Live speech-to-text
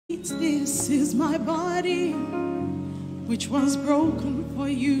This is my body, which was broken for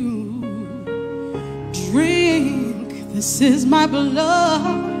you. Drink, this is my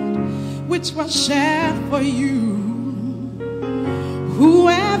blood, which was shed for you.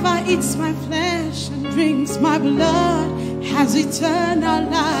 Whoever eats my flesh and drinks my blood has eternal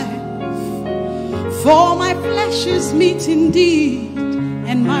life. For my flesh is meat indeed,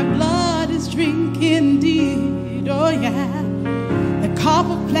 and my blood is drink indeed. Oh yeah. The cup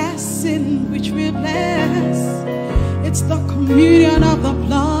of blessing which we bless, it's the communion of the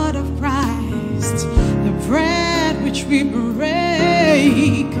blood of Christ. The bread which we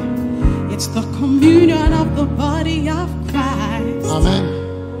break, it's the communion of the body of Christ. Amen.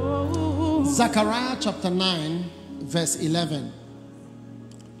 Oh. Zechariah chapter 9 verse 11.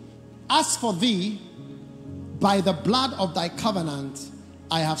 As for thee, by the blood of thy covenant,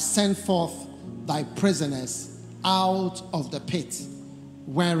 I have sent forth thy prisoners out of the pit,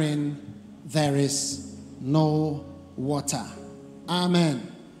 wherein there is no water.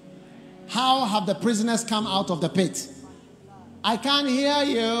 Amen. How have the prisoners come out of the pit? I can't hear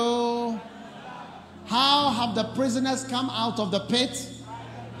you. How have the prisoners come out of the pit?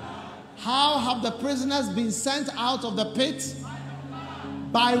 How have the prisoners been sent out of the pit?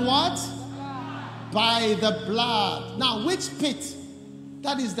 By what? By the blood. Now, which pit?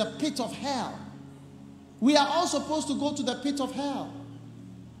 That is the pit of hell. We are all supposed to go to the pit of hell.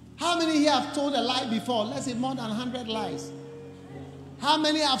 How many here have told a lie before? Let's say more than 100 lies. How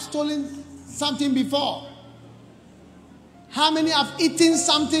many have stolen something before? How many have eaten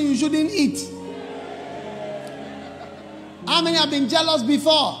something you shouldn't eat? How many have been jealous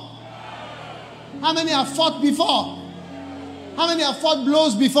before? How many have fought before? How many have fought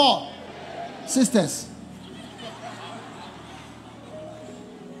blows before? Sisters.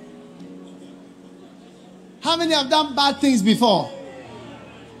 How many have done bad things before?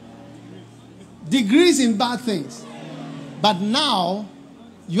 Degrees in bad things. But now,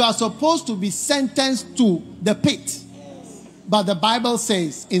 you are supposed to be sentenced to the pit. But the Bible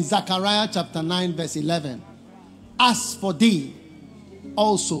says in Zechariah chapter 9 verse 11, as for thee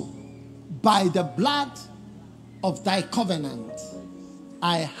also, by the blood of thy covenant,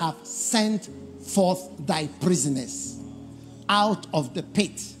 I have sent forth thy prisoners out of the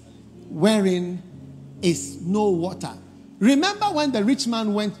pit, wherein is no water. Remember when the rich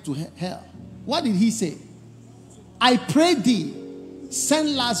man went to hell? What did he say? I pray thee,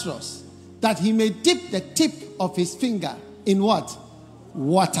 send Lazarus, that he may dip the tip of his finger in what?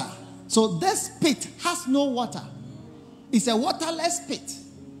 Water. So this pit has no water. It's a waterless pit.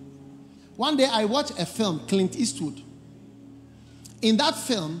 One day I watched a film, Clint Eastwood. In that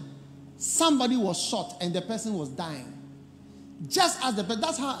film, somebody was shot and the person was dying. Just as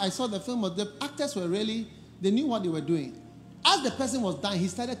that's how I saw the film. The actors were really, they knew what they were doing. As the person was dying, he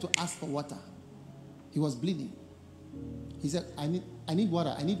started to ask for water. He was bleeding. He said, I need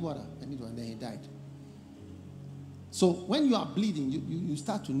water, I need water, I need water. And then he died. So when you are bleeding, you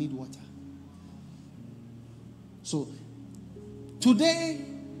start to need water. So today,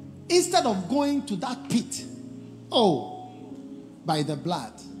 instead of going to that pit, by the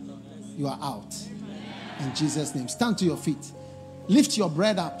blood, you are out. In Jesus' name. Stand to your feet. Lift your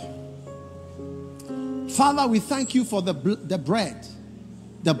bread up. Father, we thank you for the bread,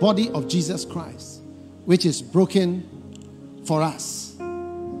 the body of Jesus Christ, which is broken for us.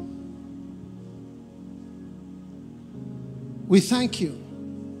 We thank you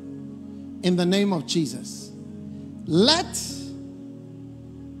in the name of Jesus. Let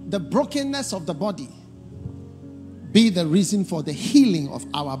the brokenness of the body be the reason for the healing of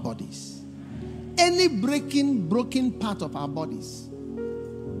our bodies. Any broken part of our bodies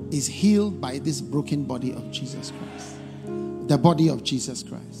is healed by this broken body of Jesus Christ. The body of Jesus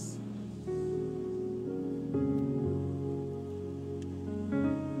Christ.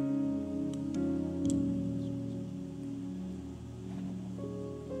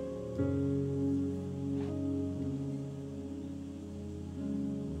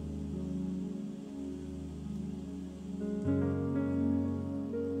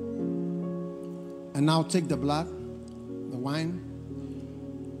 And now take the blood, the wine.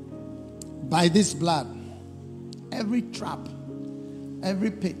 By this blood, every trap, every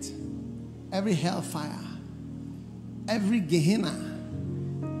pit, every hellfire, every Gehenna,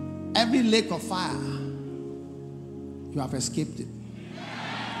 every lake of fire, you have escaped it.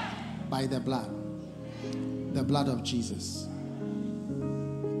 By the blood of Jesus.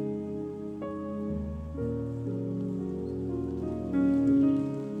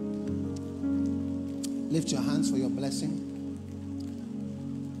 Lift your hands for your blessing.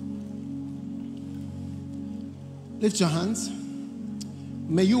 Lift your hands.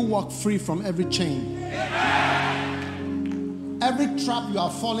 May you walk free from every chain. Every trap you are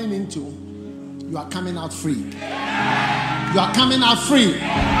falling into, you are coming out free. You are coming out free.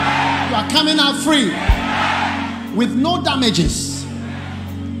 You are coming out free with no damages.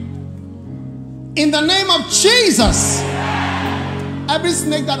 In the name of Jesus, every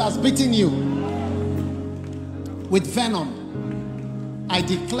snake that has bitten you with venom, I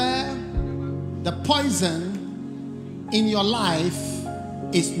declare the poison in your life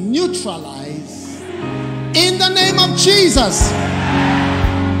is neutralized in the name of Jesus.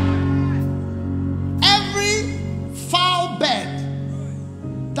 Every foul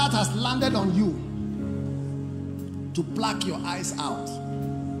bed that has landed on you to pluck your eyes out,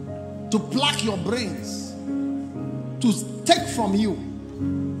 to pluck your brains, to take from you,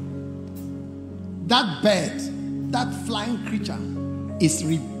 that bird, that flying creature is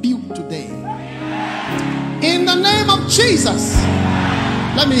rebuked today in the name of Jesus.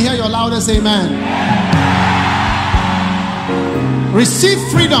 Let me hear your loudest amen. Receive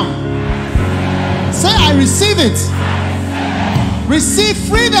freedom. Say, I receive it. Receive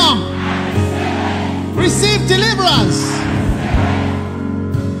freedom. Receive deliverance.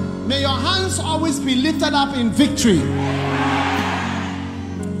 May your hands always be lifted up in victory.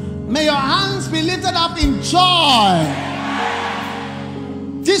 May your hands be lifted up in joy.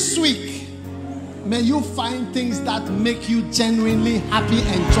 This week, may you find things that make you genuinely happy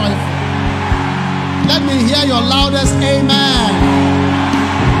and joyful. Let me hear your loudest amen.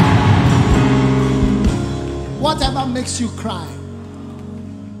 Whatever makes you cry,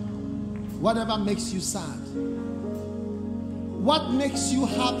 whatever makes you sad, what makes you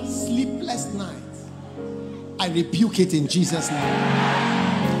have sleepless nights, I rebuke it in Jesus'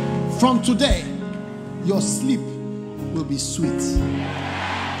 name. From today, your sleep will be sweet.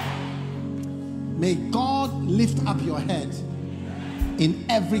 May God lift up your head in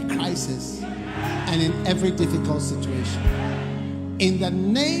every crisis and in every difficult situation. In the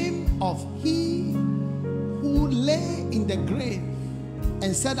name of He who lay in the grave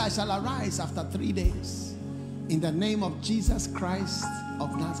and said, I shall arise after 3 days. In the name of Jesus Christ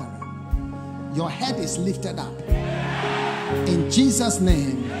of Nazareth, your head is lifted up. In Jesus'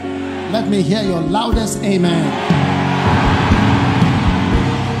 name, let me hear your loudest amen.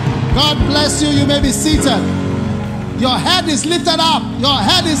 God bless you. You may be seated. Your head is lifted up. Your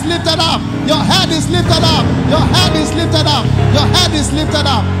head is lifted up. Your head is lifted up. Your head is lifted up. Your head is lifted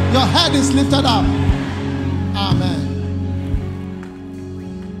up. Your head is lifted up. Amen.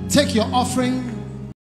 Take your offering.